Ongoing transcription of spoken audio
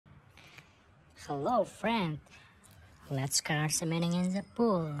Hello, friend. Let's go swimming in the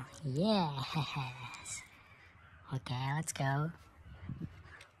pool. Yes. Okay, let's go.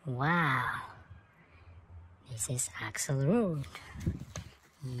 Wow. This is Axel Road.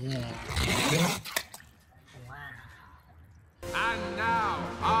 Yeah. Wow. And now,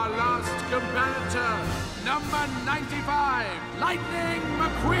 our last competitor, number 95, Lightning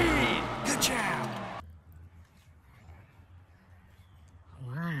McQueen. Good job.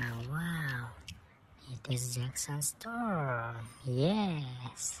 Wow. It is Jackson's store.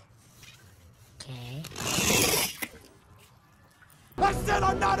 Yes. Okay. I said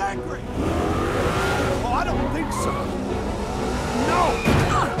I'm not angry. Oh, I don't think so. No.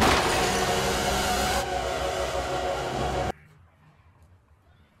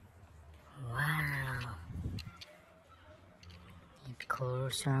 Wow. It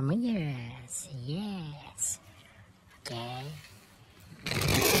calls Ramirez. Yes. Okay.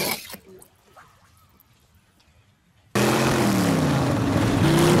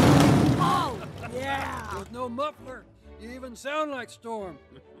 Oh, yeah. With no muffler, you even sound like Storm.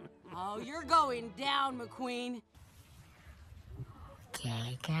 Oh, you're going down, McQueen.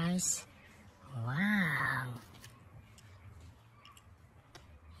 Okay, guys. Wow.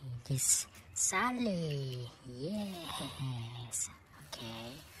 It is Sally. Yes.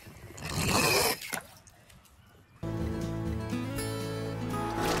 Okay.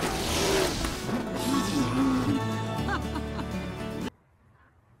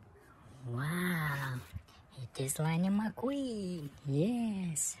 Wow. It is Lightning McQueen.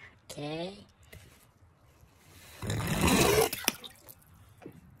 Yes. Okay.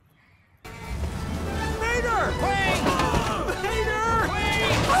 Vader! Wait! Vader!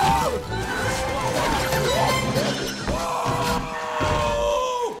 Wait!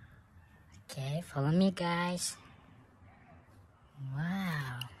 Okay, follow me, guys.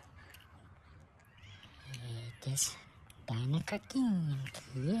 Wow. It is Dinosaur King.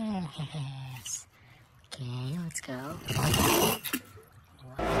 Yes. Okay, let's go.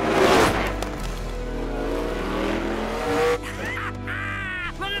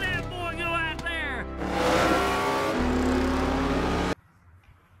 Look at that boy go out there.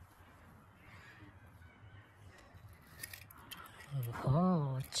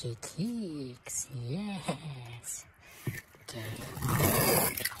 Oh, Hicks. Yes. Okay.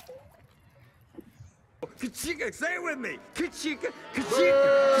 Kachika, say it with me. Kachika,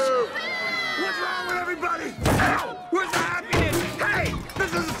 Kachika. What's wrong with everybody? Ow! Where's the happiness? Hey,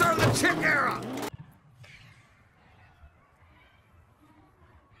 this is the start of the chick era.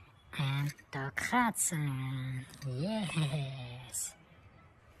 And Doc Hudson. Yes.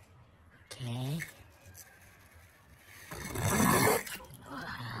 Okay. Wow.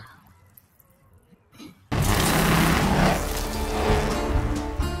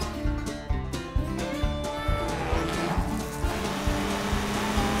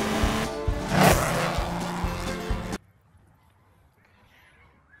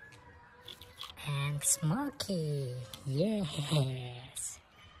 And Smokey. Yes.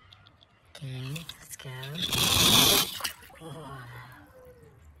 Okay, let's go.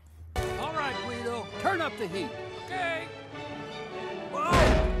 All right, Guido, turn up the heat. Okay. Whoa!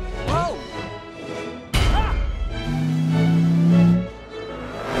 Whoa! Ah!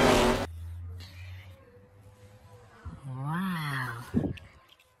 Wow.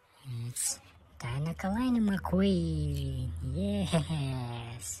 It's Dinosaur McQueen.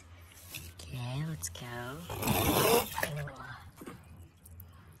 Yes. Okay, let's go.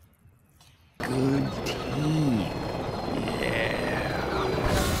 Good team.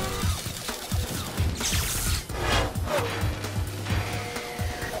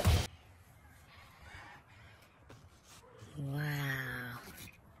 Wow.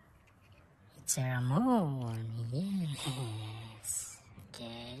 It's a moon. Yes.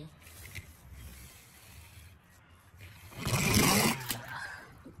 Okay.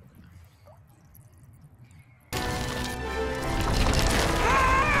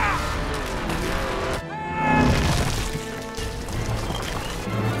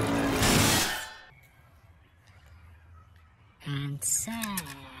 And sad.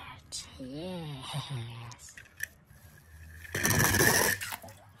 Yes.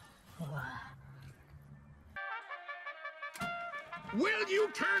 Wow. Will you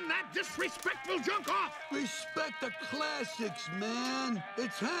turn that disrespectful junk off? Respect the classics, man.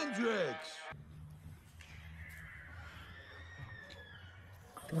 It's Hendrix.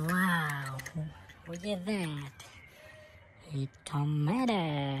 Wow. Look at that. A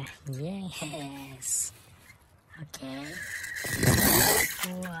tomato. Yes. Okay.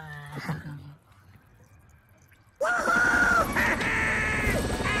 Wow.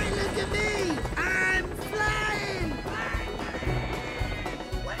 Hey, look at me!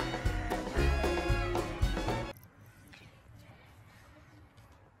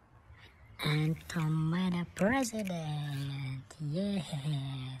 president.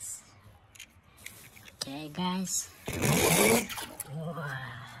 Yes. Okay, guys. Wow.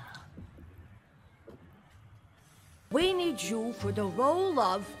 We need you for the role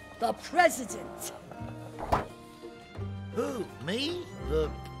of the president. Who, me? The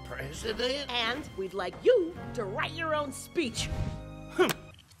president? And we'd like you to write your own speech.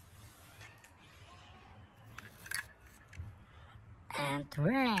 And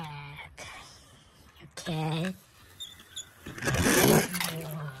red. Okay.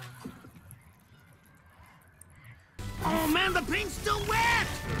 Oh man, the paint's still wet!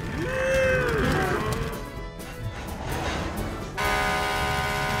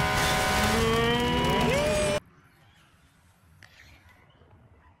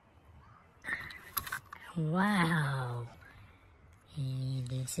 Wow. Hey,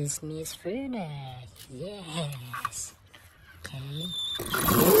 this is Miss Fruta. Yes. Okay.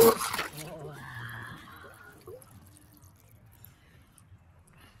 Wow.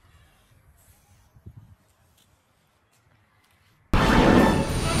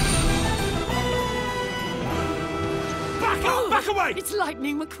 Back away! It's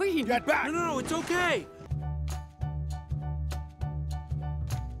Lightning McQueen. Get back! No, it's okay.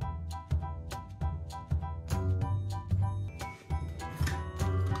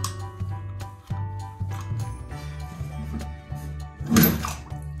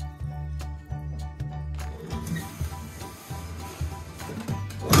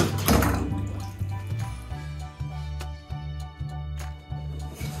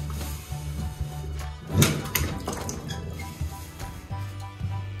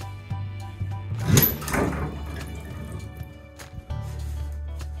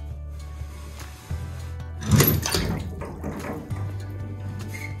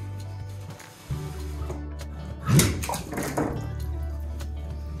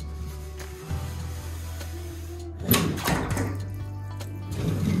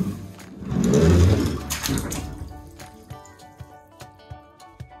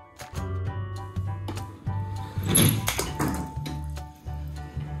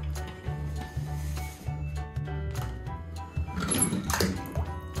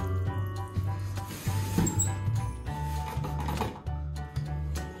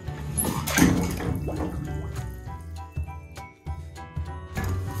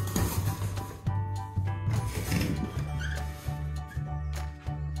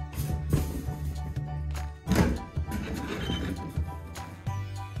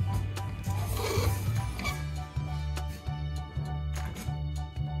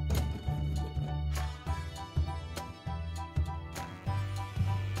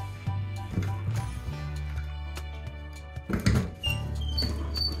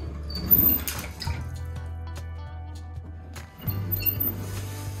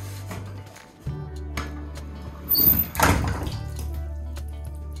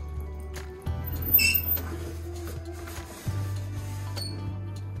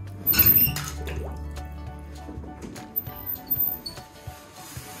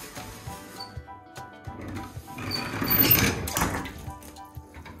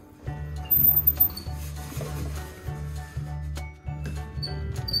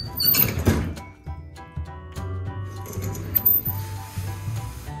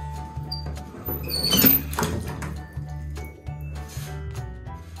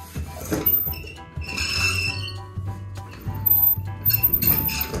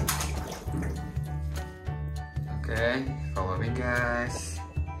 Okay, follow me guys.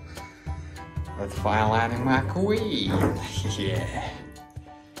 Let's file landing McQueen. Yeah.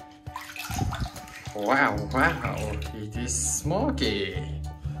 Wow, it is smoky.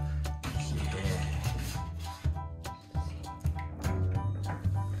 Yeah.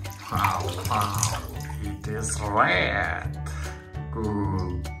 Wow, it is red.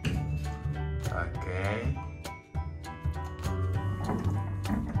 Good. Okay.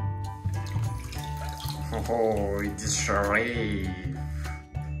 Oh, it is Sharif.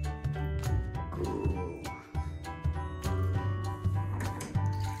 Good.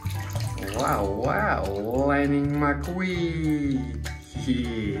 Wow, Lightning McQueen.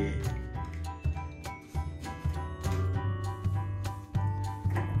 Yeah.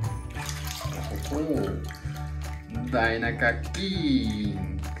 Oh, Dynaka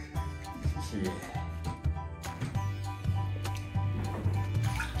King. Yeah.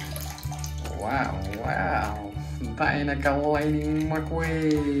 Wow, Dynaka Lightning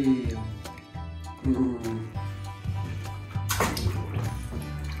McQueen. Ooh.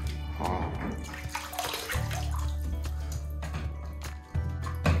 Oh.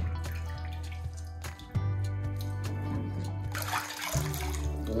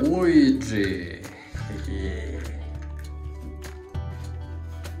 Luigi. Yeah.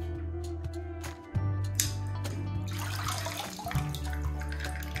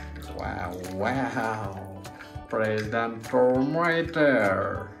 Wow, wow. President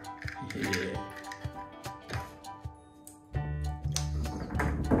Terminator. Yeah.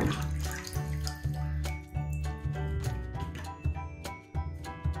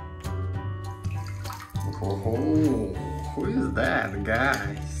 Oh, who is that,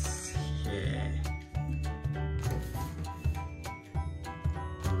 guys? Yeah.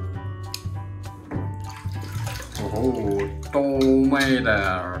 Oh,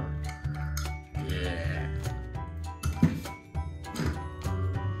 Tomato. Yeah.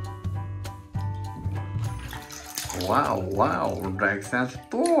 Wow, wow, Drax and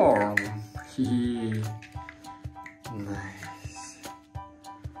Storm. Yeah. Nice.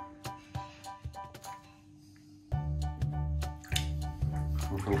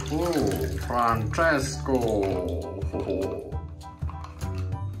 Oh, Francesco. Oh.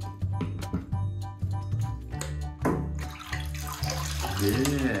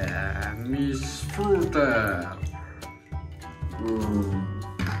 Yeah, Miss Fruiter.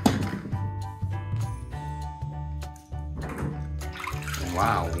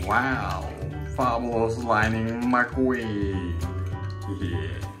 Wow, wow. Fabulous Lightning McQueen.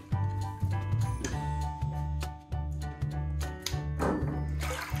 Yeah.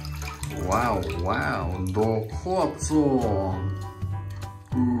 Wow, wow. Doc Hudson.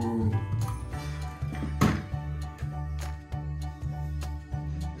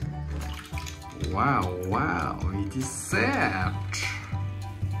 Wow, wow, it is set.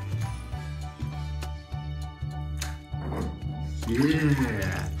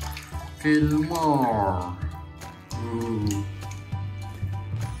 Yeah, Fillmore.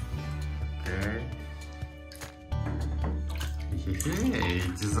 Okay. Yeah,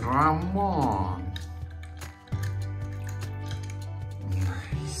 it is Ramon.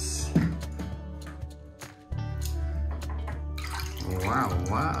 Nice. Wow,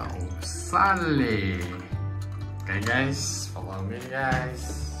 wow. Sally. Okay guys, follow me guys.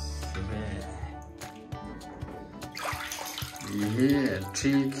 Yeah,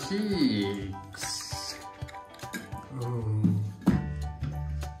 Hicks. Oh,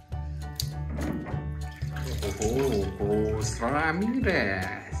 Cruz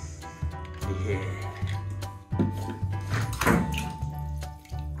Ramirez. Yeah.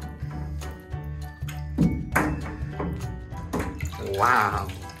 Wow.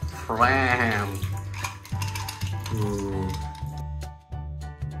 Friend.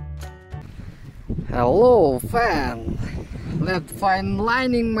 Hello, fan. Let's find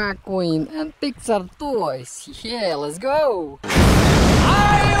Lightning McQueen and Pixar toys. Yeah, let's go.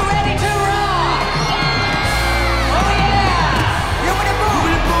 Are you ready to rock? Oh yeah! You wanna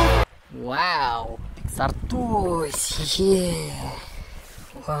move? Wow, Pixar toys. Yeah.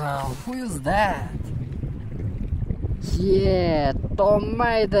 Wow, who is that? Yeah,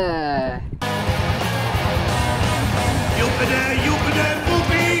 Tomato. Yupida,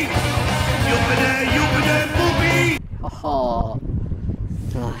 boopy! Yupida, boopy! Oh,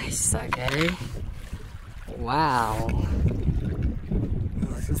 nice, okay. Wow.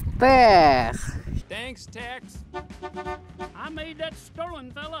 This is Tex. Thanks, Tex. I made that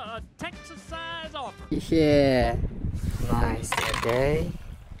stolen fella a Texas-size offer. Yeah. Nice, okay.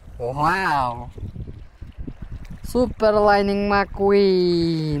 Wow. Super Lightning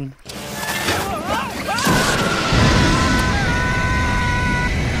McQueen.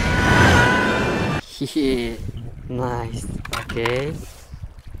 Yeah. Nice. Okay.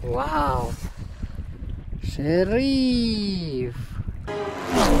 Wow. Sheriff.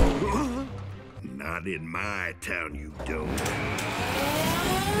 Not in my town, you don't.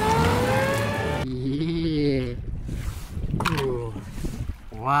 Yeah. Cool.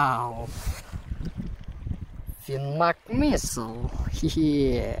 Wow. Finn McMissile.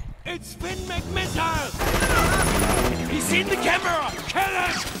 Yeah. It's Finn McMissile! He's seen the camera! Kill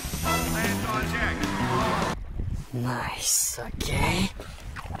him! Land on deck. Nice, okay.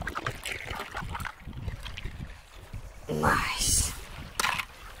 Nice.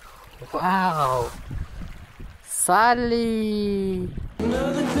 Wow. Sally. Come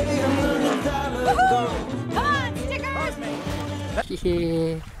on, stickers!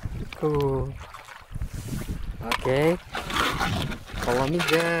 Yeah. Cool. Okay. Follow me,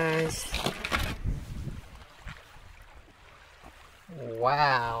 guys.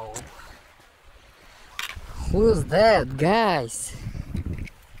 Wow. Who's that, guys?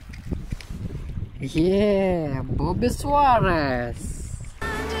 Yeah, Bobby Suarez.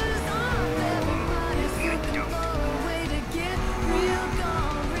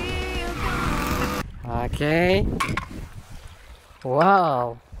 Okay.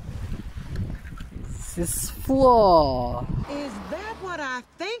 Wow. This is floor. Is that what what I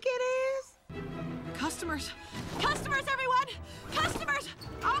think it is? Customers. Customers, everyone! Customers!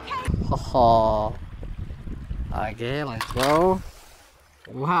 Okay. Haha. Okay, let's go.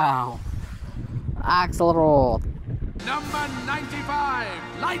 Wow. Accelerate. Number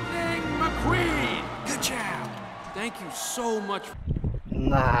 95, Lightning McQueen. Good job. Thank you so much.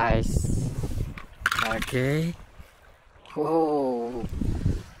 Nice. Okay. Whoa.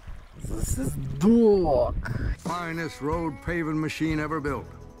 This is dog. Finest road paving machine ever built.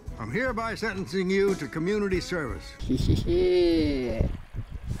 I'm hereby sentencing you to community service.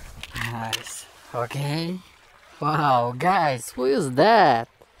 Nice. Okay. Wow, guys, who is that?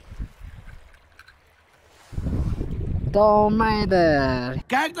 Don't matter.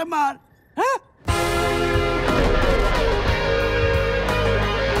 Gag them on. Huh?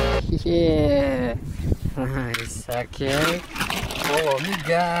 Yeah. Nice. Okay. Follow me,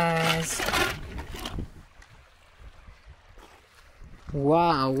 guys.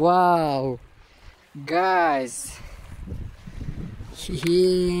 Wow, wow. Guys.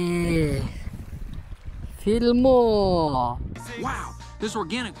 Yeah. Fillmore. Wow, this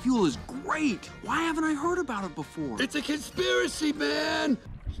organic fuel is great. Why haven't I heard about it before? It's a conspiracy, man!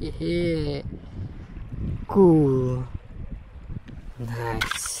 Yeah. Cool.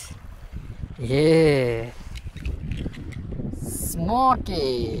 Nice. Yeah.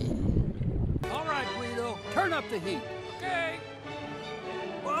 Smoky. All right, Guido, turn up the heat. Okay.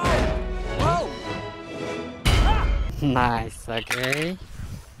 Whoa! Whoa! Nice, okay.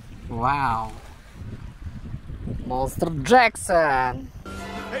 Wow. Monster Jackson.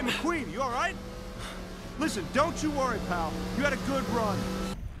 Hey, McQueen, you all right? Listen, don't you worry, pal. You had a good run.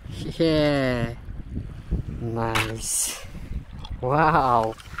 Yeah. Nice.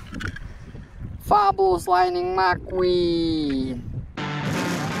 Wow. Fabulous Lightning McQueen.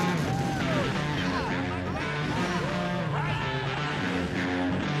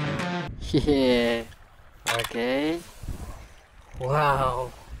 Yeah. Okay.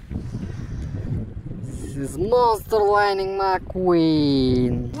 Wow. This is Monster Lightning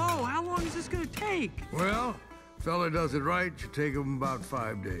McQueen. Whoa, how long is this gonna take? Well, fella does it right, should take him about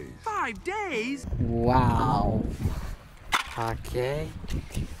 5 days. 5 days? Wow. Okay.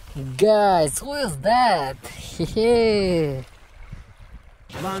 Guys, who is that? Yeah.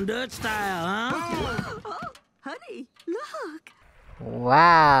 Von Dutch style, huh? Oh, honey, look.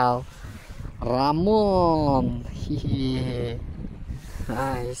 Wow. Ramon. Yeah.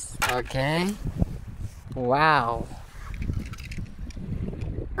 Nice. Okay. Wow.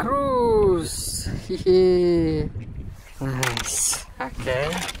 Cruz. Yeah. Nice. Okay.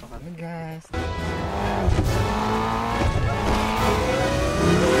 Follow me, guys.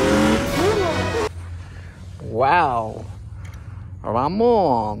 Wow.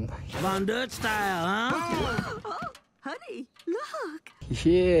 Ramon. Von Dutch style, huh? Oh, honey, look.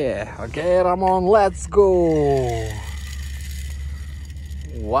 Yeah. Okay, Ramon, let's go.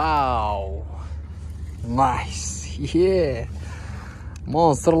 Wow. Nice. Yeah.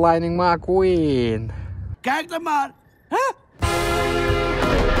 Monster Lightning McQueen. Gag them on. Huh?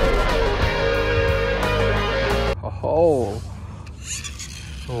 Oh.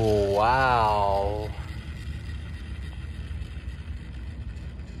 Wow.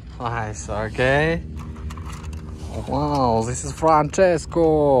 Nice, okay. Wow, this is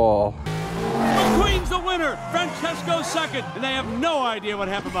Francesco. McQueen's the winner. Francesco's second, and they have no idea what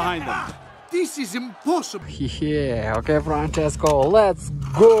happened behind them. This is impossible. Yeah, okay, Francesco, let's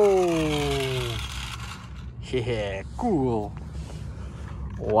go. Yeah, cool.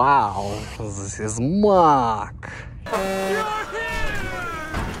 Wow, this is Mack. You're here!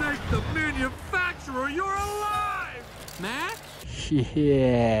 Thank the manufacturer you're alive! Mack?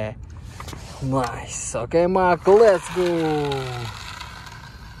 Yeah. Nice. Okay, Mack, let's go.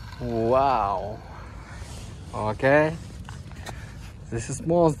 Wow. Okay. This is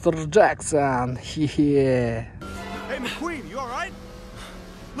Monster Jackson. Yeah. Hey, McQueen, you all right?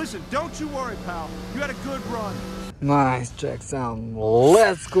 Listen, don't you worry, pal. You had a good run. Nice, Jackson.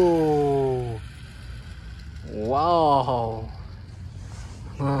 Let's go. Wow.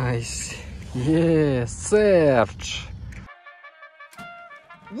 Nice. Yeah, search.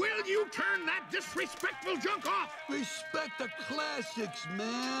 Will you turn that disrespectful junk off? Respect the classics,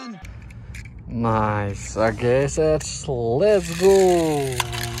 man. Nice. Okay, search. Let's go.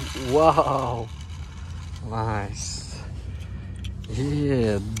 Wow. Nice.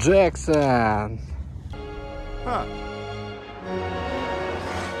 Yeah, Jackson. Huh.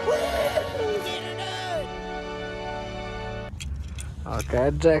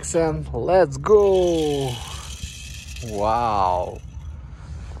 Okay, Jackson, let's go. Wow.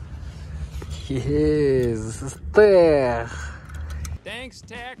 Yes, there. Thanks,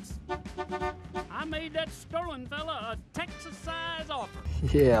 Tex. I made that stolen fella a Texas-size offer.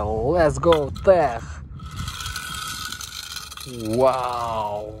 Yeah, let's go, Tech.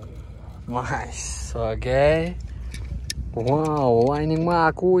 Wow. Nice. Okay. Wow, Lightning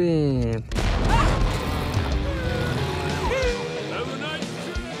McQueen.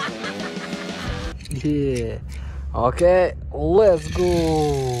 Yeah. Okay, let's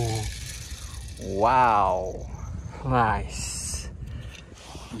go. Wow. Nice.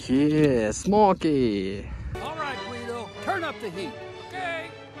 Yeah, Smokey. All right, Guido, turn up the heat. Okay.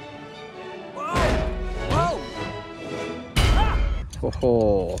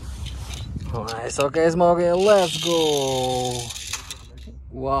 Whoa! Oh, nice. Okay, Smokey, let's go.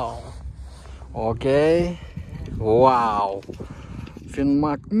 Wow. Okay. Wow.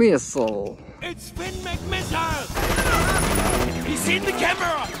 McMissile. It's Finn McMissile! He's seen the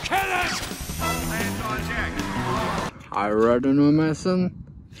camera! Kill him! I read a new Mason.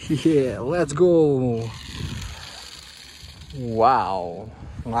 Yeah, let's go. Wow.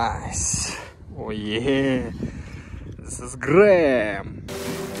 Nice. Oh yeah. This is Graham.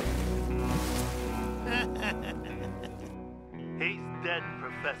 He's dead,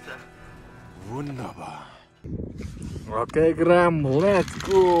 Professor. Wunderbar. Okay, Graham, let's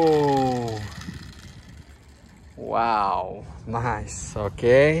go. Wow, nice.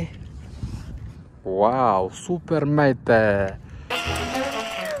 Okay. Wow, super mate.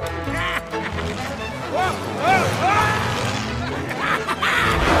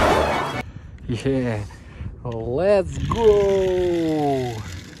 Yeah, let's go.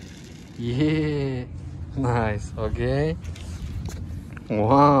 Yeah, nice. Okay.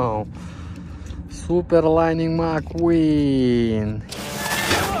 Wow. Super Lightning McQueen.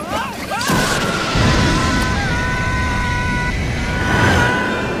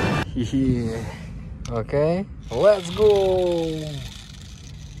 Yeah. Okay. Let's go.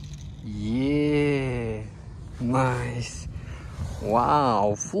 Yeah. Nice.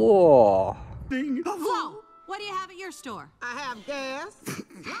 Wow. Floor. Flo, what do you have at your store? I have gas.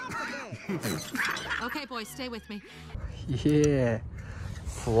 Okay, boys, stay with me. Yeah.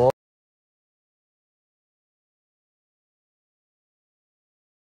 Floor.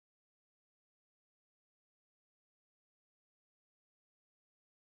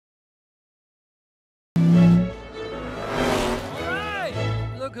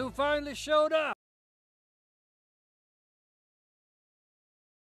 Look who finally showed up.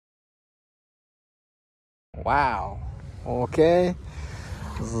 Wow. Okay.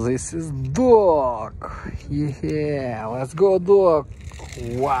 This is Doc. Yeah. Let's go, Doc.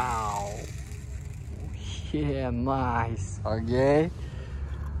 Wow. Yeah. Nice. Okay.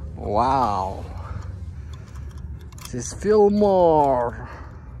 Wow. This is Fillmore.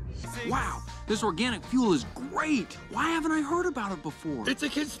 Wow. This organic fuel is great. Why haven't I heard about it before? It's a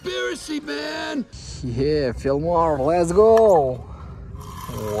conspiracy, man! Yeah, Fillmore, let's go.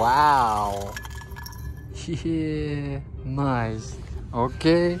 Wow. Yeah, nice.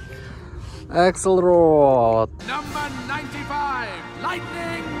 Okay. Axelrod. Number 95,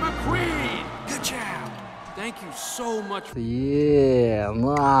 Lightning McQueen! Good job! Thank you so much. Yeah,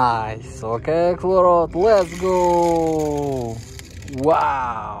 nice. Okay, Axelrod, let's go.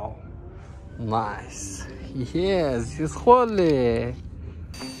 Wow. Nice. Yes, it's Holly.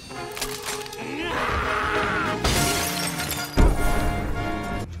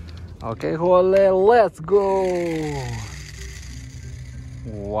 Okay, Holly, let's go.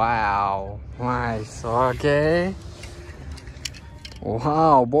 Wow, nice. Okay.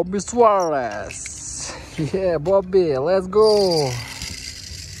 Wow, Bobby Suarez. Yeah, Bobby, let's go.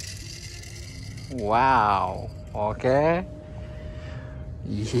 Wow. Okay.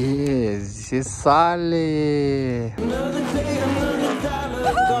 Yes, this is Sally. Come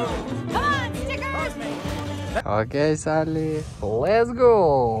on, stickers! Okay, Sally, let's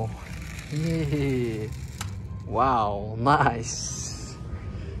go. Yeah. Wow, nice.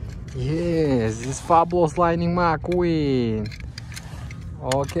 Yes, this is fabulous Lightning McQueen.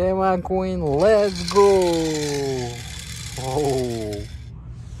 Okay, McQueen, let's go. Oh,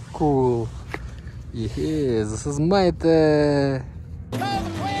 cool. Yes, this is mate.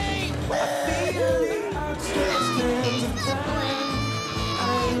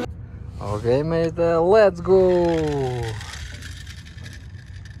 Okay, mate, let's go.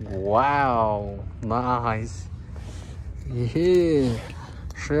 Wow, nice. Yeah,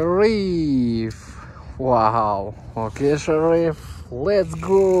 Sheriff. Wow. Okay, Sheriff, let's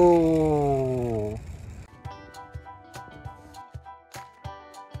go.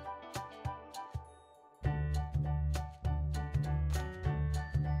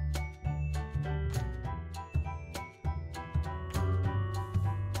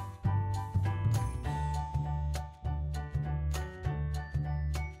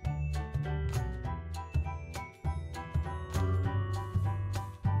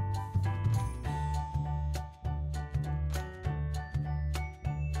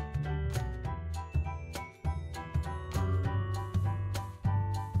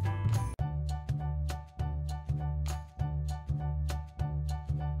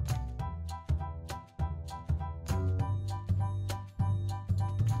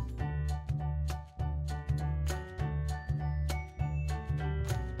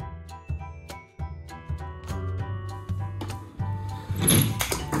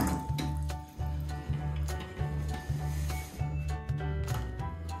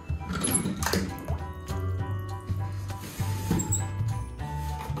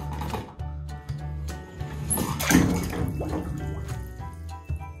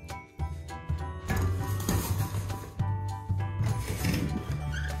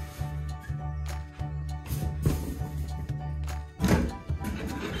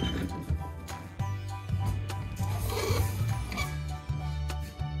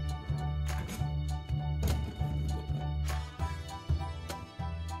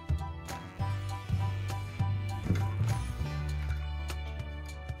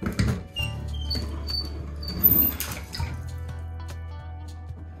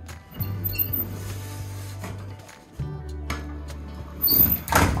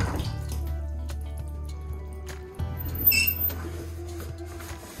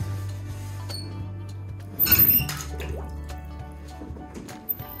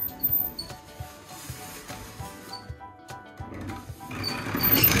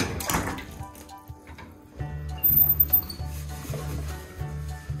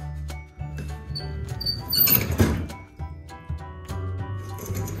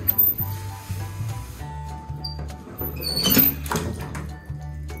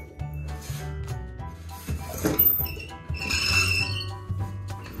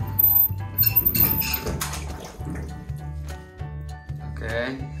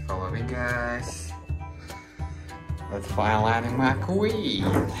 Okay, follow me, guys. Let's find landing McQueen.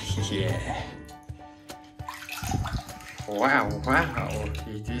 Yeah. Wow, wow,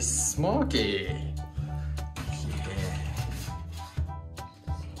 it is smoky. Yeah.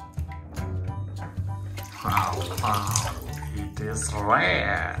 Wow, wow, it is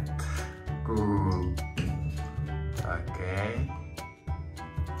red. Good. Okay.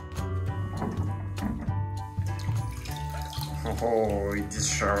 Oh, it is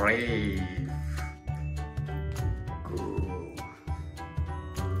Sharif. Good.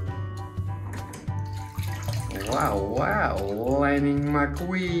 Wow, wow, Lightning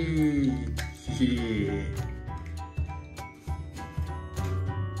McQueen. Yeah.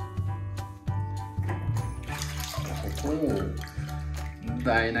 Oh,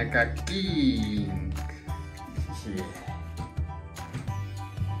 Dynaka King. Yeah.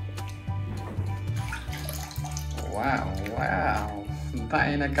 Wow, wow,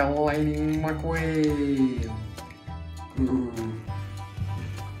 Dynaka Lightning McQueen. Ooh.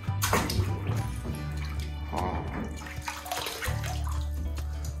 Oh.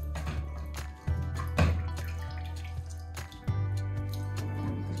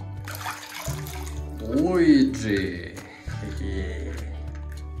 Luigi. Yeah.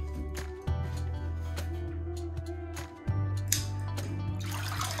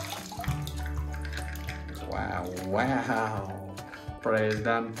 Wow, wow,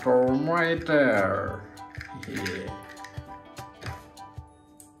 President Terminator. Yeah.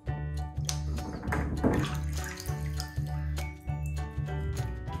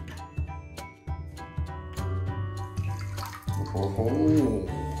 Oh,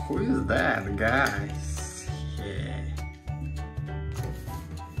 who is that, guys? Yeah.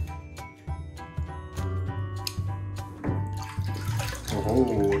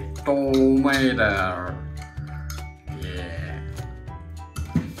 Oh, Tomato. Yeah.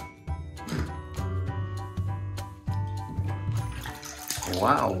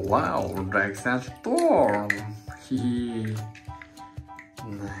 Wow, wow, Drax and Storm. Yeah.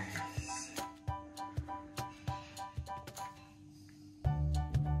 Nice.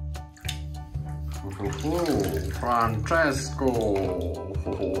 Oh, Francesco.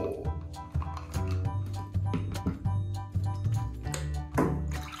 Oh.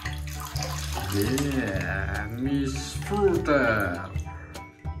 Yeah, Miss Fruiter.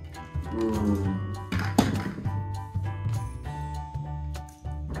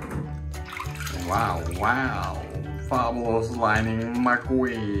 Wow, wow, fabulous Lightning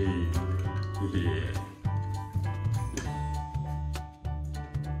McQueen. Yeah.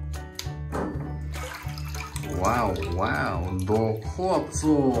 Wow, wow, Doc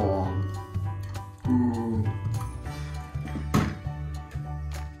Hudson.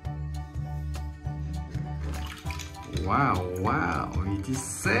 Wow, wow, it is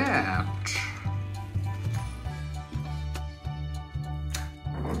set.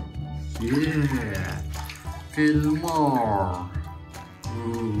 Yeah, Fillmore.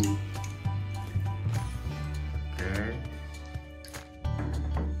 Okay.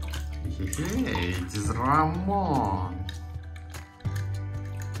 Yeah, it is Ramon.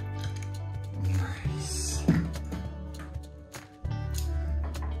 Nice.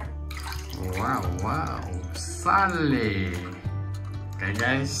 Wow, wow, Sally. Okay,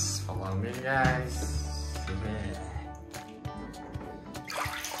 guys, follow me, guys.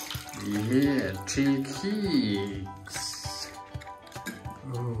 Yeah, Chick Hicks.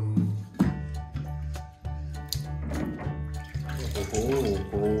 Oh,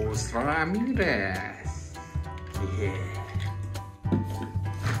 Cruz Ramirez. Yeah.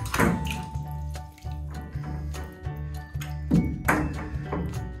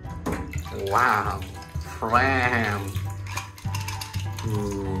 Wow, Fram.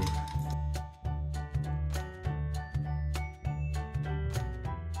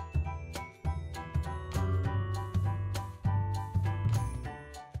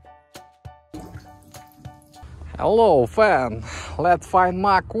 Hello, fan. Let's find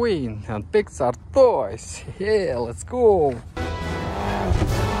McQueen and Pixar toys. Yeah, let's go.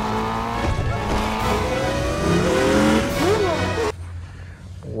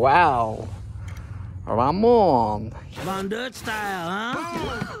 Wow, Ramon. Von Dutch style, huh?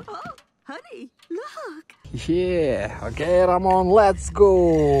 Oh, honey, look. Yeah, okay, Ramon, let's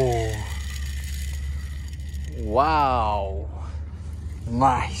go. Wow,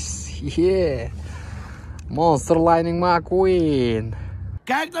 nice. Yeah, Monster Lightning McQueen.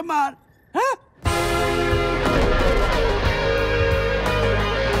 Kijk er maar, hè?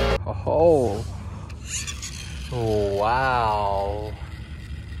 Oh, wow.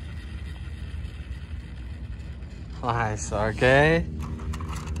 Nice, okay.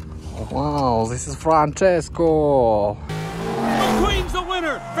 Wow, this is Francesco. McQueen's the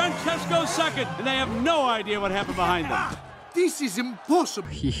winner. Francesco's second, and they have no idea what happened behind them. This is impossible.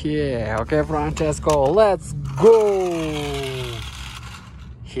 Yeah, okay, Francesco, let's go.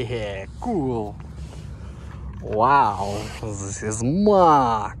 Yeah, cool. Wow, this is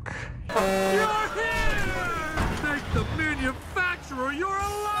Mack. You're here! Thank the manufacturer, you're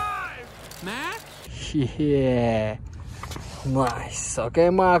alive! Mack? Yeah, nice. Okay,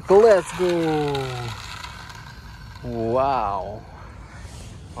 Mack, let's go. Wow.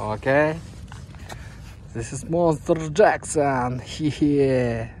 Okay. This is Monster Jackson.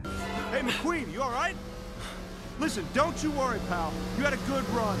 Yeah. Hey, McQueen, you all right? Listen, don't you worry, pal. You had a good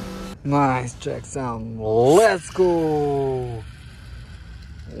run. Nice, Jackson. Let's go.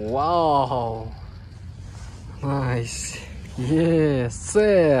 Wow. Nice. Yeah,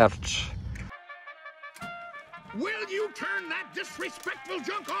 search. Will you turn that disrespectful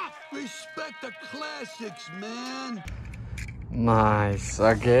junk off? Respect the classics, man. Nice.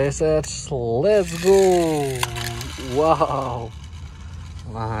 Okay, search. Let's go. Wow.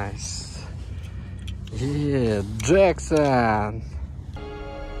 Nice. Yeah, Jackson.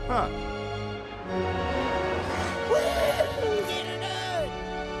 Huh.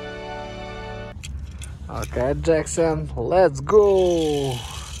 Okay, Jackson, let's go.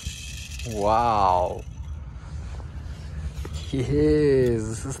 Wow.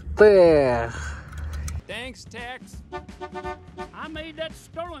 Yes, Tex. Thanks, Tex. I made that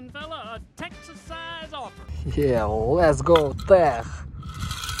stolen fella a Texas-size offer. Yeah, let's go, Tex.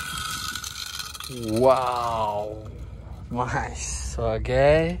 Wow. Nice.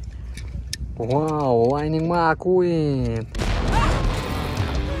 Okay. Wow, Lightning McQueen.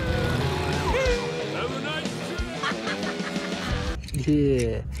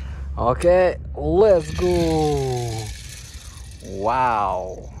 Yeah. Okay, let's go.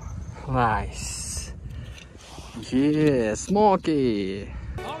 Wow. Nice. Yeah, Smokey.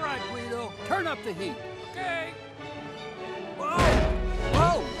 All right, Guido, turn up the heat. Okay.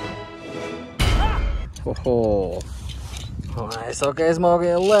 Whoa! Oh. Nice. Okay,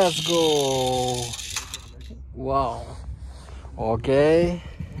 Smokey, let's go. Wow. Okay.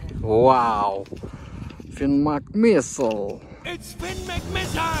 Wow. Finn McMissile. It's Finn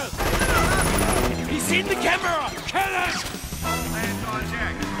McMissile! He's seen the camera! Kill him! Land on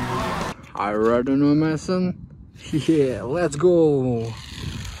deck. I ready, no Mason? Yeah, let's go.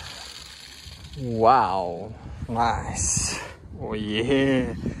 Wow. Nice. Oh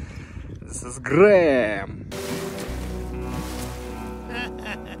yeah. This is Graham.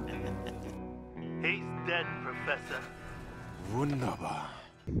 He's dead, Professor. Wunderbar.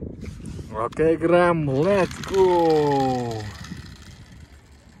 Okay, Graham, let's go.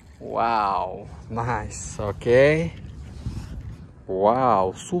 Wow, nice. Okay.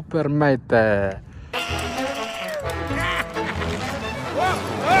 Wow, super mate.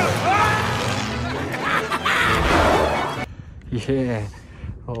 Yeah,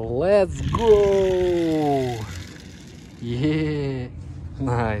 let's go. Yeah,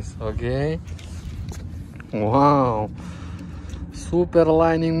 nice. Okay. Wow. Super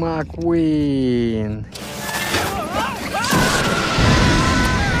Lightning McQueen.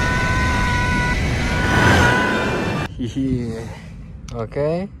 Yeah.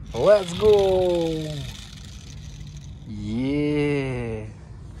 Okay. Let's go. Yeah.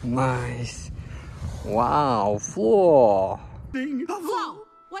 Nice. Wow. Flo. Flo,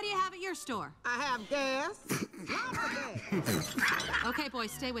 what do you have at your store? I have gas. Okay,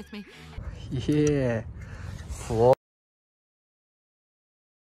 boys, stay with me. Yeah. Flo.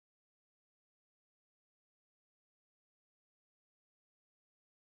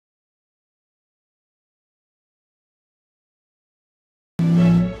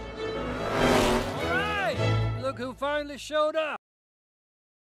 Look who finally showed up.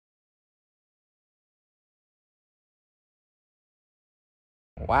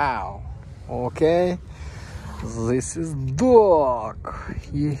 Wow. Okay. This is Doc.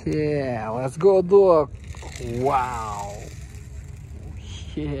 Yeah. Let's go, Doc. Wow.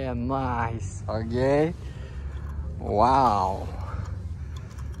 Yeah. Nice. Okay. Wow.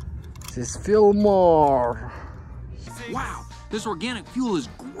 This is Fillmore. Wow. This organic fuel is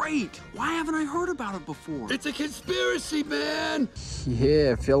great. Why haven't I heard about it before? It's a conspiracy, man.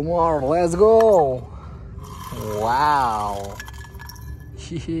 Yeah, Fillmore, let's go. Wow.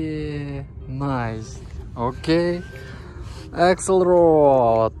 Yeah, nice. Okay.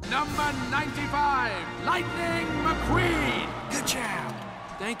 Accelerate. Number 95, Lightning McQueen. Good job.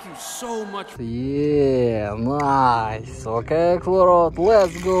 Thank you so much. Yeah, nice. Okay, accelerate,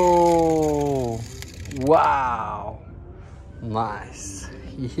 let's go. Wow. Nice.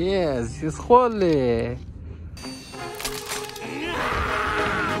 Yes, he's holy.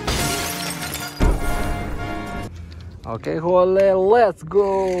 Okay, holy, let's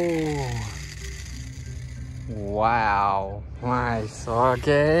go. Wow, nice.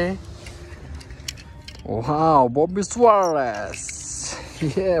 Okay. Wow, Bobby Suarez.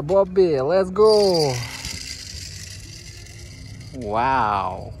 Yeah, Bobby, let's go.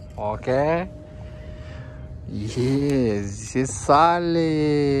 Wow. Okay. Yes, this is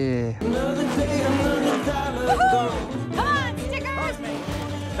Sally. Come on, stickers!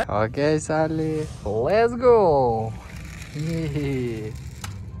 Okay, Sally, let's go. Yeah.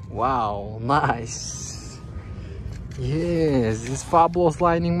 Wow, nice. Yes, this fabulous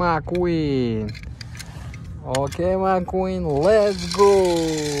lightning McQueen. Okay, McQueen, let's go.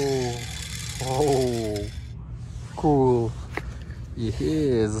 Oh, cool.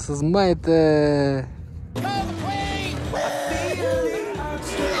 Yes, this is mate.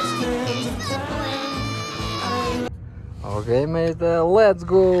 Okay, mate, let's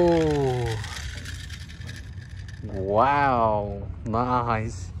go. Wow,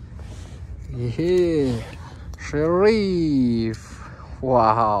 nice. Yeah, Sheriff.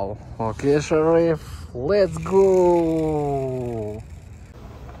 Wow. Okay, Sheriff, let's go.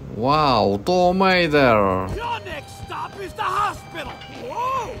 Wow, Tomater. Your next stop is the hospital.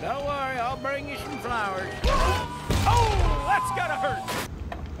 Whoa! Don't worry, I'll bring you some flowers. Oh, that's gotta hurt.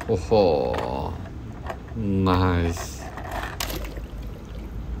 Oh, nice.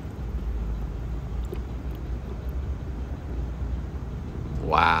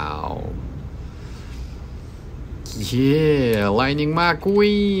 Wow. Yeah, Lightning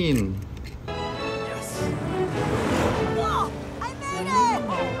McQueen. Yes. Whoa! I made it!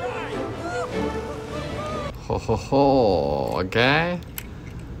 Ho ho ho. Okay.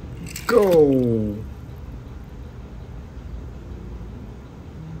 Go.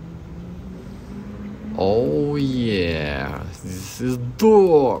 Oh yeah. This is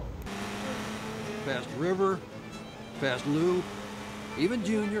Doc. Past River, past Lou, even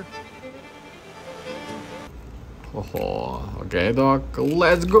Junior. Oh, okay, Doc,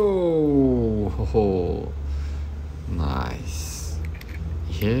 let's go. Oh, nice.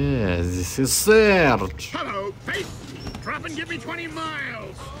 Yes, this is Serge. Hello, face. Drop and give me 20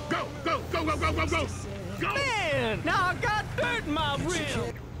 miles. Go, go, go, go, go, go, go. Go. Man, now I got dirt in my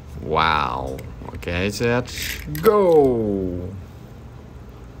rim. Wow. Okay, Serge, go.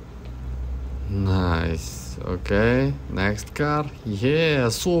 Nice. Okay, next car. Yeah,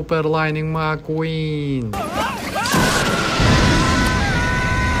 Super Lightning McQueen.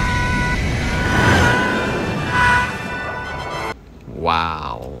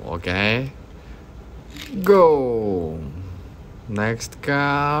 Wow. Okay. Go. Next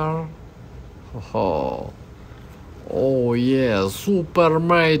car. Oh. Oh yeah, Super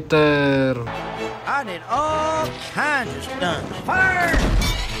Mater. I did all kinds of stunts. Fire!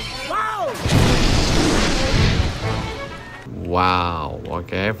 Wow! Wow.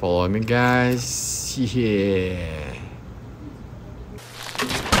 Okay, follow me, guys. Yeah.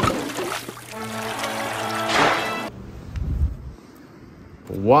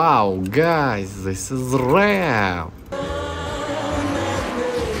 Wow, guys, this is rap.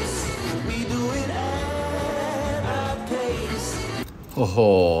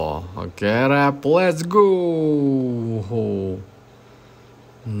 Oh, okay, rap, let's go. Oh,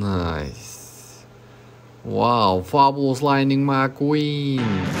 nice. Wow, fabulous Lightning McQueen.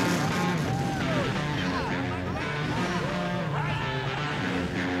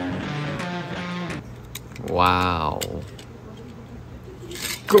 Wow.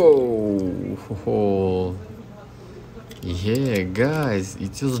 Go. Oh. Yeah, guys,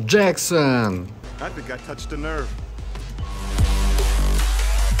 it is Jackson. I think I touched a nerve.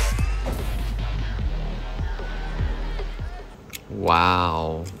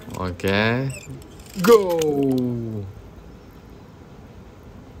 Wow. Okay. Go.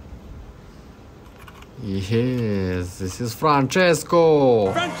 Yes, this is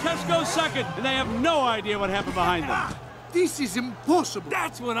Francesco. Francesco's second, and they have no idea what happened behind them. This is impossible.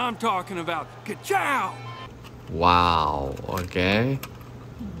 That's what I'm talking about. Ka-chow! Wow. Okay.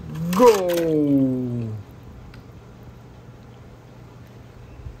 Go.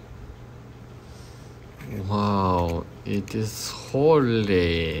 Wow, it is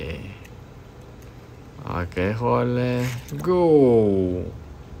holy. Okay, holy. Go.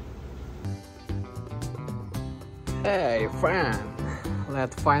 Hey, friend.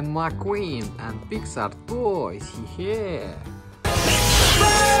 Let's find McQueen and Pixar toys here.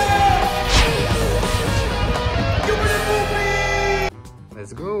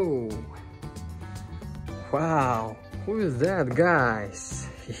 Let's go. Wow, Who is that, guys?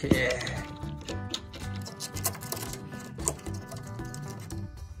 Yeah.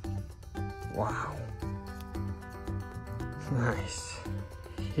 Wow. Nice.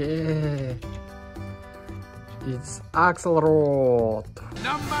 Yeah. It's Axelrod.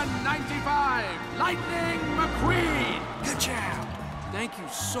 Number 95, Lightning McQueen. Good job. Thank you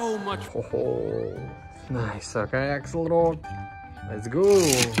so much. Oh, nice. Okay, Axelrod. Let's go.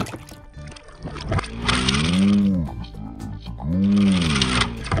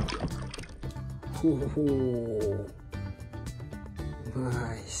 Oh,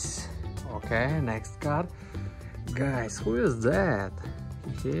 nice. Okay, next card. Guys, who is that?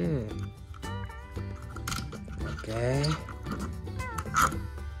 Yeah. Okay.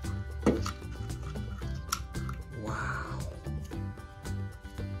 Wow.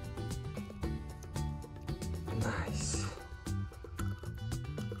 Nice.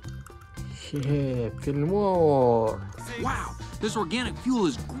 Yeah, Fillmore. Wow, this organic fuel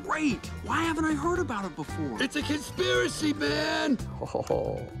is great. Why haven't I heard about it before? It's a conspiracy, man.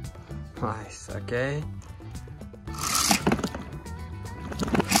 Oh, nice. Okay.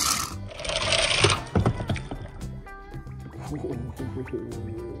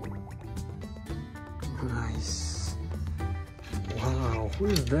 Nice. Wow, who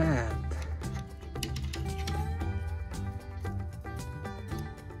is that?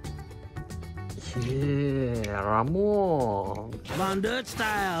 Yeah, Ramon. Von Dutch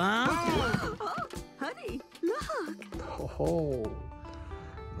style, huh? Oh, honey, look. Oh,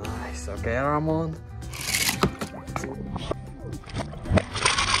 nice. Okay, Ramon.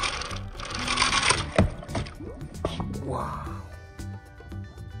 Wow.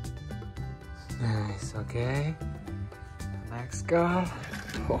 Nice. Okay. Next card.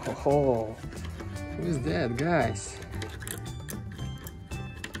 Oh, who is that, guys?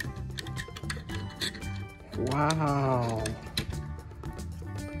 Wow.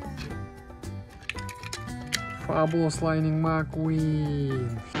 Fabulous Lightning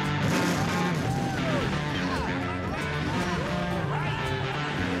McQueen.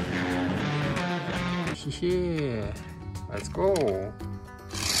 Yeah, let's go.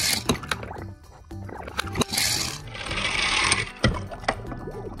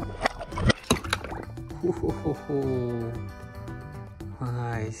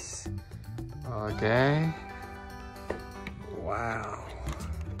 Nice. Okay. Wow.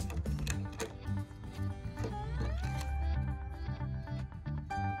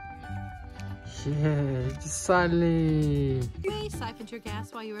 Yeah, Sally. We siphoned your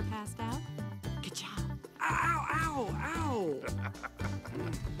gas while you were passed out. Good job. Ow, ow, ow.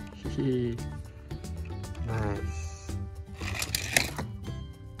 Nice.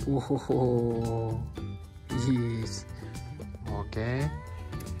 Oh, yes. Okay.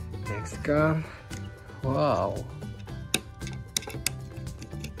 Next card. Wow.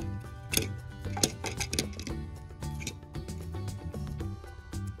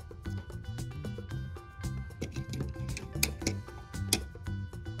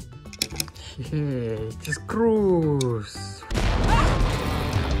 Yeah, just Cruz.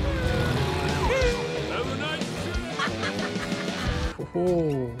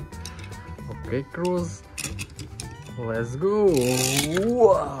 Oh, okay, Cruz. Let's go.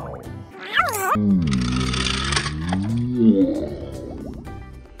 Wow.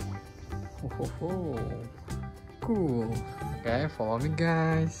 Oh, cool. Okay, follow me,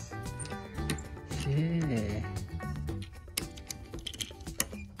 guys. Yeah.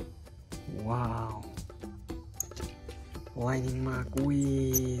 Wow. Lightning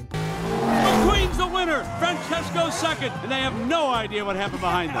McQueen. McQueen's the winner. Francesco's second, and they have no idea what happened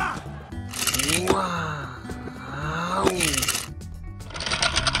behind them. Wow.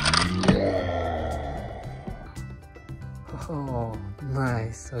 Oh,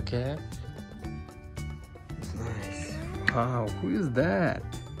 nice. Okay. Nice. Wow, who is that?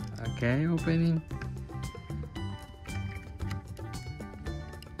 Okay, opening.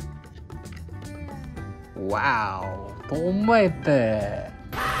 Wow, tomate.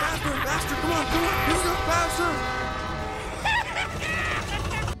 Faster, come on, use it faster.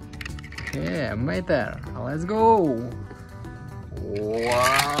 Yeah, meter. Let's go.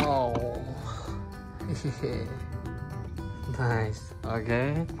 Wow. Nice.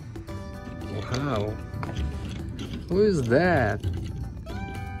 Okay. Wow. Who is that?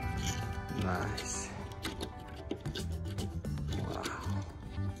 Nice. Wow.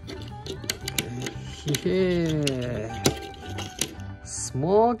 Yeah.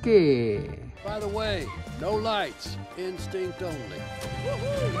 Smoky. By the way, no lights. Instinct only.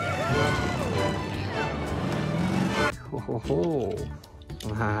 Oh,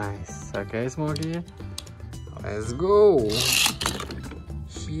 nice. Okay, Smoky. Let's go.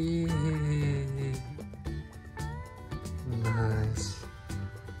 Yeah. Nice.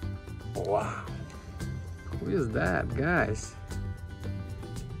 Wow. Who is that, guys?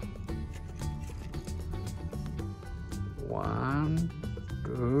 1,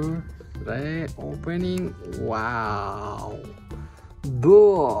 2, 3. Opening. Wow.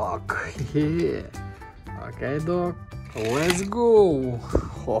 Dog. Yeah. Okay, dog. Let's go.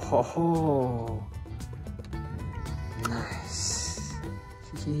 Ho ho ho. Nice.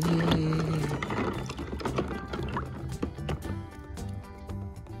 Yeah.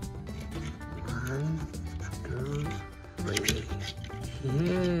 1, 2, 3.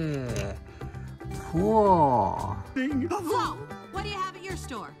 Yeah. 4. Whoa! What do you have at your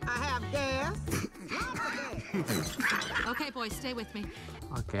store? I have gas. Okay, boys, stay with me.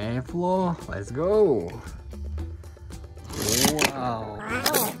 Okay, Flo, let's go. Wow.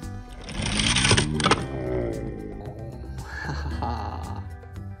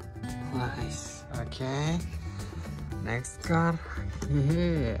 Nice. Okay. Next car.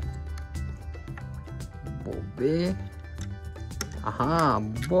 Yeah. Bobby. Aha,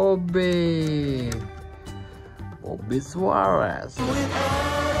 Bobby. Bobby Suarez.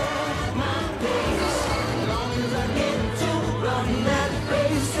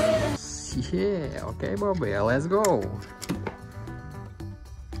 Yeah, okay, Bobby, let's go.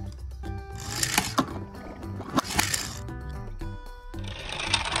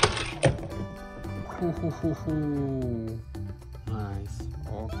 Nice.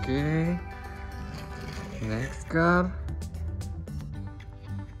 Okay. Next car.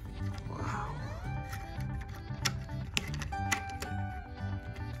 Wow.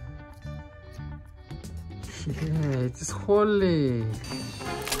 Yeah, it is Holly.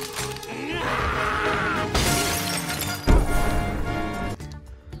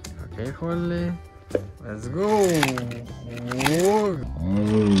 Okay, Holly. Let's go.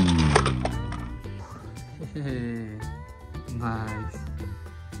 Nice.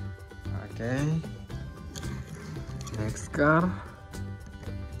 Okay. Next car.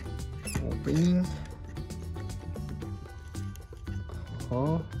 Opening.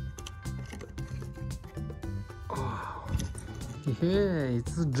 Oh. Oh. Yeah,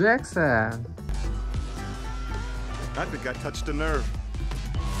 it's Jackson. I think I touched a nerve.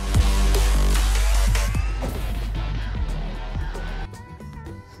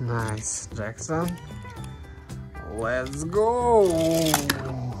 Nice, Jackson. Let's go.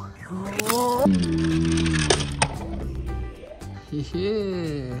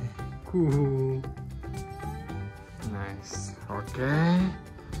 Yeah, cool. Nice. Okay.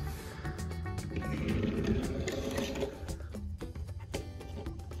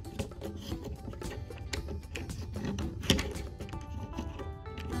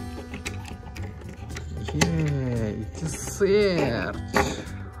 Yeah, it is search.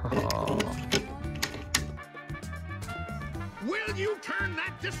 Oh. Will you turn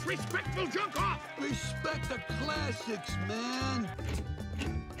that disrespectful junk off? Respect the classics, man.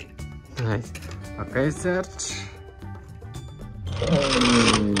 Nice. Okay, search.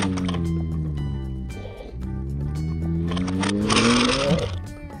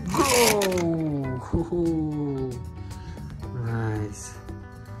 Go! Nice.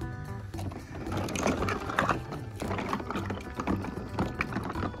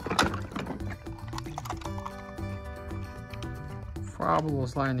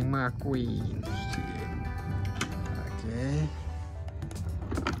 Fabulous lining McQueen. Okay.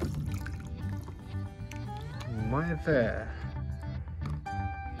 Right there.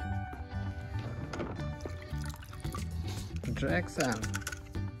 Jackson.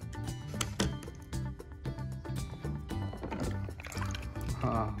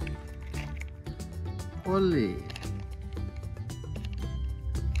 Ah. Holly.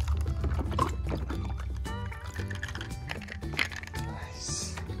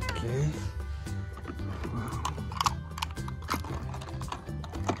 Nice. Okay. Wow.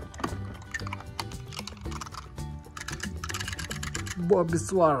 Bobby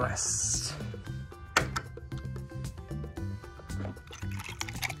Suarez.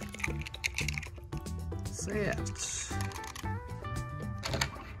 Search.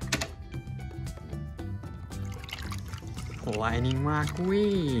 Lining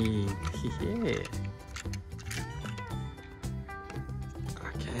McQueen. Yeah.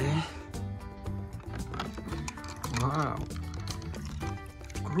 Okay. Wow.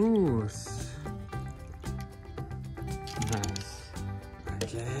 Cruz. Nice.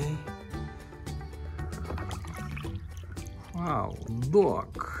 Okay. Wow.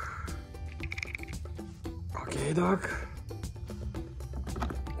 Dog. Okay, dog.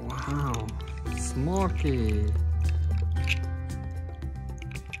 Wow. Smokey.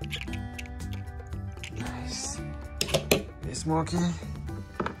 Nice. Hey, Smokey.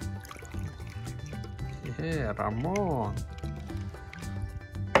 Yeah, Ramon.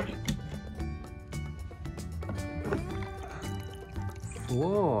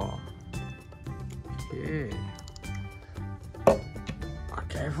 Flo. Okay.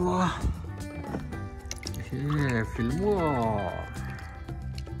 Okay, Flo. Yeah, Fillmore.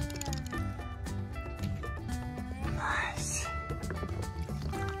 Nice.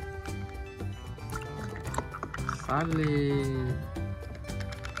 Yardley.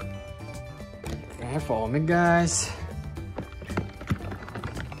 Okay, follow me, guys.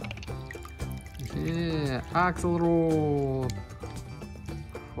 Yeah, Axel Road.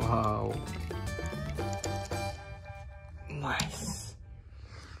 Wow. Nice.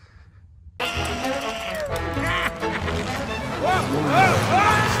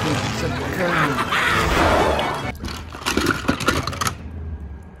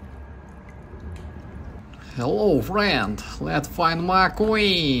 Hello, friend. Let's find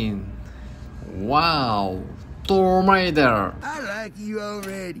McQueen. Wow, Tomb Raider. I like you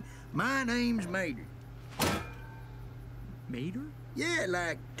already. My name's Mater. Mater? Yeah,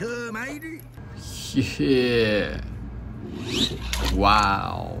 like tomato. Yeah.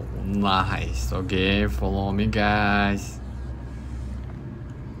 Wow, nice. Okay, follow me, guys.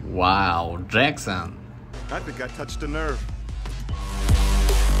 Wow, Jackson. I think I touched a nerve.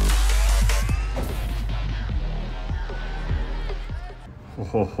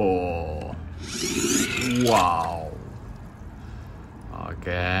 Oh, wow.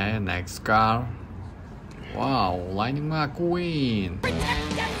 Okay, next car. Wow, Lightning McQueen.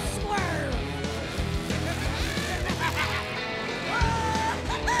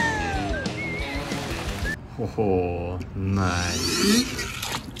 Oh, nice.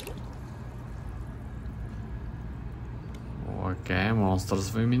 Okay,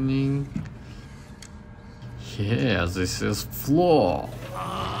 monsters swimming. Yeah, this is Flo.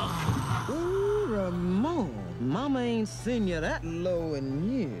 Ooh, Ramon. Mama ain't seen you that low in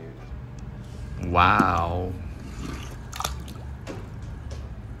years. Wow.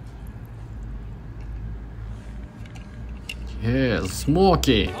 Yeah,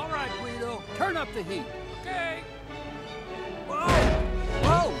 Smokey. All right, Guido, turn up the heat. Okay. Whoa!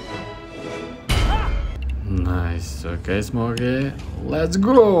 Whoa! Ah! Nice. Okay, Smokey. Let's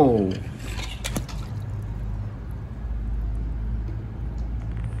go.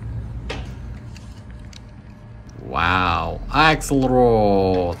 Wow,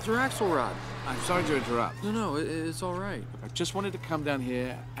 Axelrod. It's your Axelrod. I'm sorry to interrupt. No, it's all right. I just wanted to come down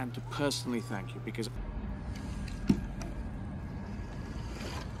here and to personally thank you because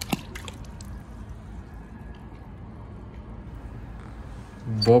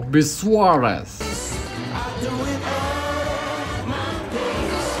Bobby Suarez.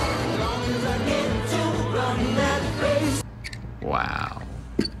 Wow.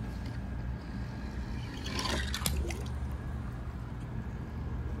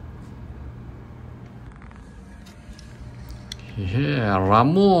 Yeah,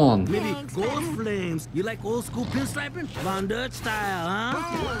 Ramon. Maybe gold flames. You like old school pinstriping? Von Dutch style,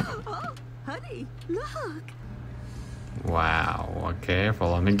 huh? Oh, honey, look. Wow, okay,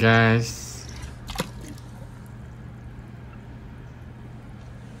 follow me, guys.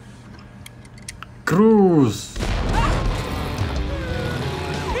 Cruz.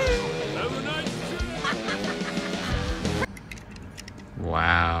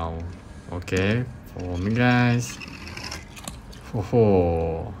 Wow, okay, follow me, guys.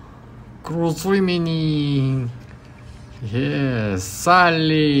 Oh, Cruz swimming. Yes,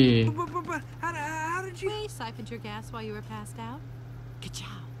 Sally. But how did you... We siphoned your gas while you were passed out. Ka-chow.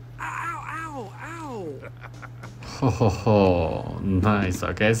 Ow, ow, ow. Oh, nice.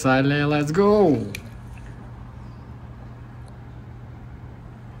 Okay, Sally, let's go.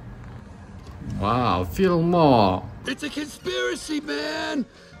 Wow, Fillmore. It's a conspiracy, man!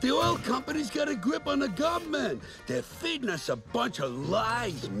 The oil company's got a grip on the government. They're feeding us a bunch of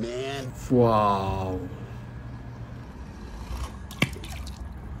lies, man. Wow.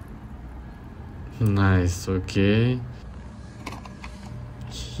 Nice, okay.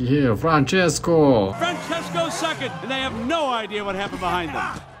 Yeah, Francesco. Francesco's second, and they have no idea what happened behind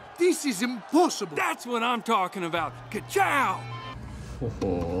them. This is impossible. That's what I'm talking about. Ka-chow!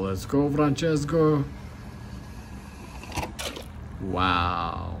 Oh, let's go, Francesco.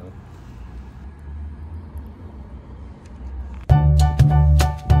 Wow.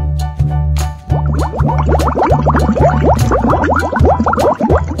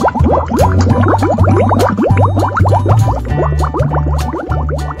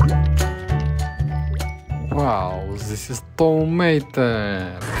 Wow, this is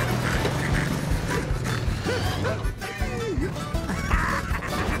tomato.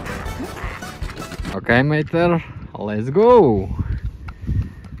 Okay, mater, let's go.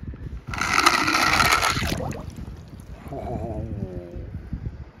 Oh,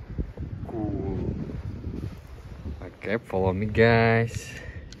 cool. Okay, follow me, guys.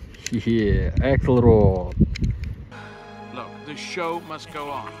 Yeah, accelerate. Look, the show must go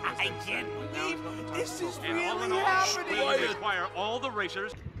on. I can't believe this is And all in really all, happening. we require all the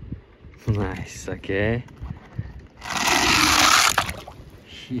racers. Nice, okay.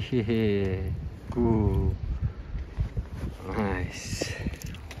 Yeah, cool. Nice.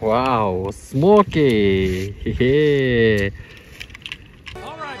 Wow, smoky. Yeah.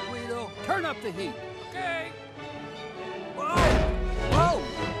 All right, Guido, turn up the heat. Okay. Whoa! Whoa!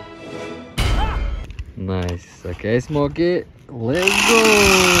 Nice. Okay, Smokey. Let's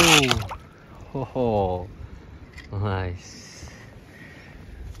go. Oh, nice.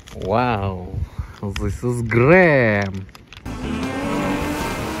 Wow. This is Graham.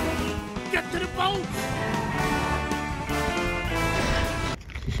 Get to the boat!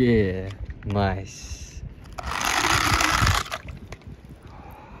 Yeah, nice.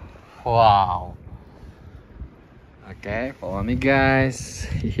 Wow. Okay, follow me, guys.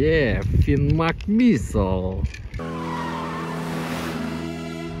 Yeah, McMissile.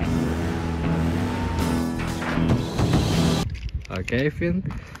 Okay, Finn.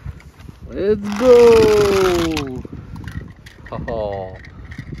 Let's go. Oh,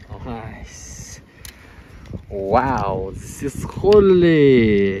 nice. Wow, this is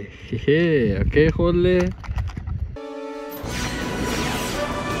Holly. Yeah, okay, Holly.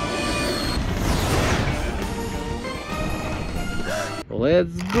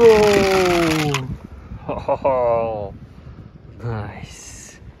 Let's go! Oh,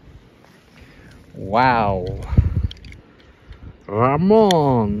 nice. Wow.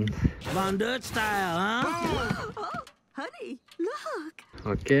 Ramon. Von Dutch style, huh? Oh, honey, look.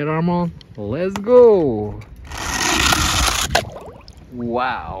 Okay, Ramon. Let's go.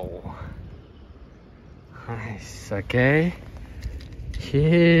 Wow. Nice, okay.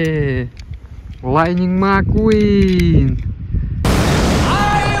 Yeah. Lightning McQueen.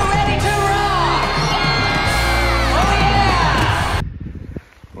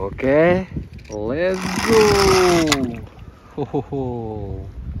 Okay, let's go. Oh,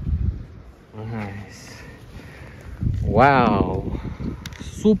 nice. Wow,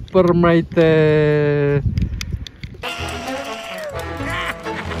 super mate.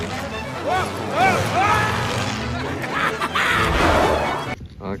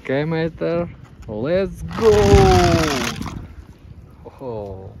 Okay, mate, let's go.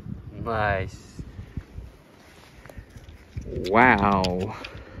 Oh, nice. Wow.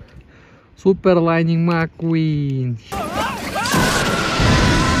 Super Lightning McQueen.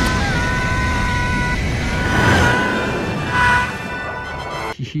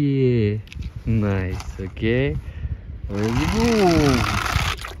 Yeah, nice. Okay, let's go.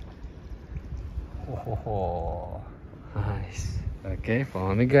 Oh, nice. Okay,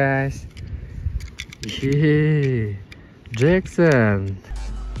 follow me, guys. Yeah, Jackson.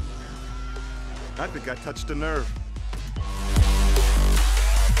 I think I touched a nerve.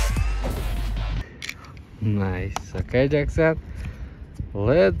 Nice. Okay, Jackson.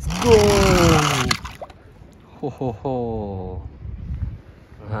 Let's go. Ho ho ho.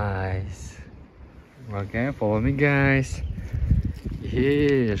 Nice. Okay, follow me, guys.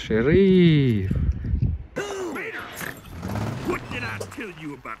 Yeah, Sheriff. What did I tell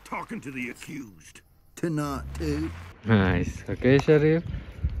you about talking to the accused? To not to. Nice. Okay, Sheriff.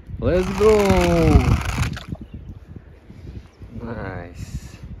 Let's go. Nice.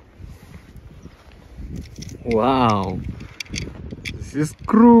 Wow. This is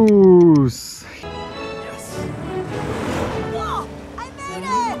Cruz. Yes. Whoa! I made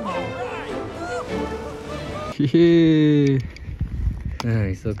it! Yeah.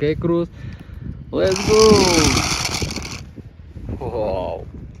 Nice. Okay, Cruz. Let's go. Wow.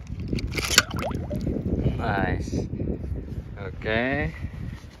 Nice. Okay.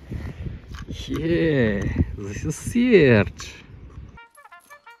 Yeah. This is Serge.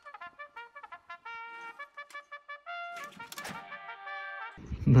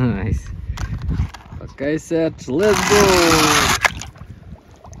 Nice. Okay, Serge. Let's go.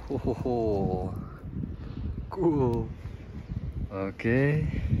 Oh, cool. Okay.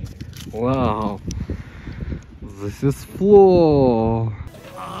 Wow. This is Flo.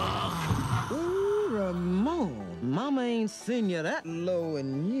 Ooh, Ramon. Mama ain't seen you that low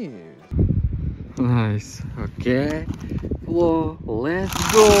in years. Nice. Okay. Flo, let's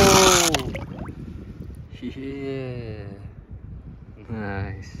go. Yeah.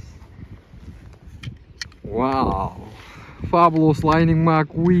 Nice. Wow. Fabulous Lightning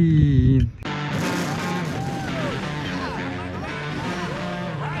McQueen.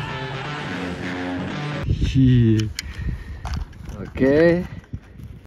 Yeah. Okay.